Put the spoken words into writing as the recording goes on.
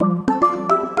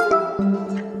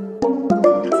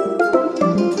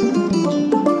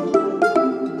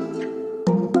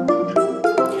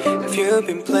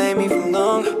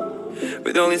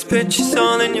these pictures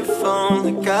all in your phone,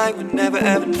 like I would never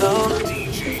ever know.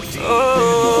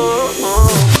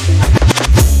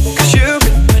 Cause you've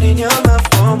been running your mouth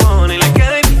for morning, like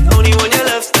I'm the only one you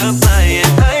love, stop lying.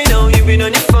 I know you've been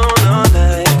on your phone all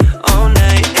night, all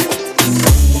night.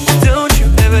 Don't you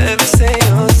ever say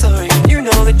you're sorry. You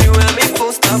know that you have me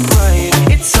full stop crying.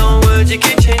 It's all words, you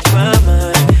can't change my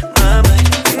mind, my mind.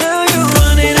 Now you're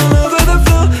running all over the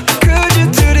floor. Could you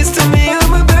do this to me on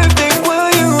my birthday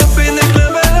while you up in the club?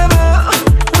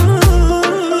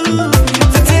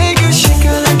 So take a shit,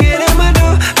 girl, and get out my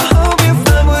door. I hope you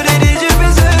find what it is you've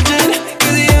been searching.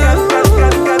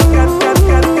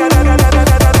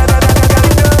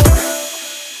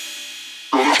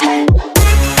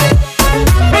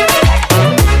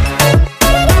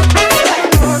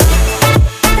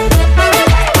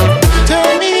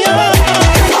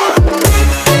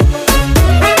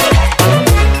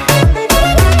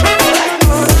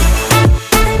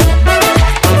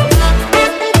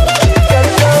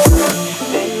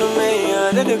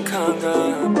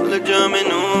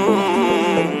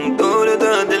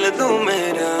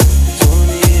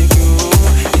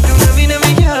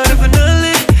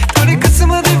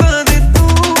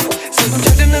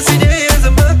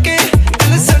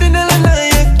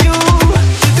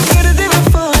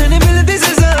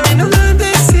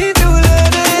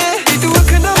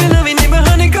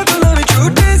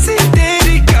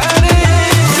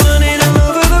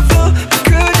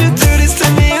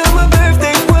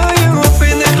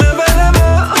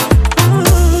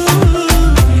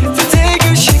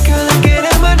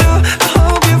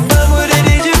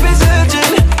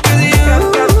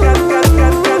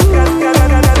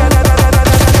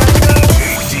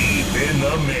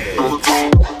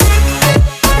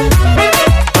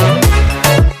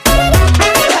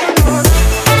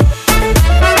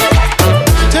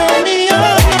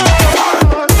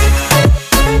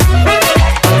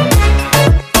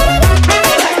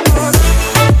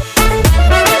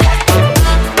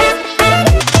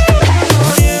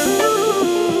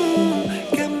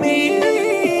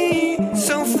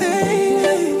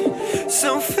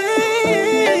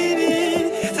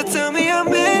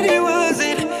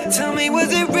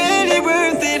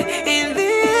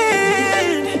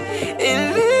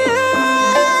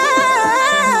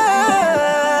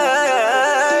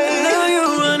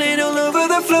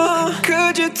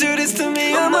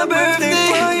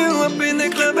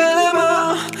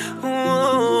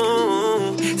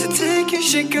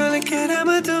 Cause you girl, and get out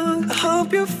my door. I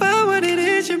hope you find what it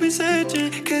is you've been searching.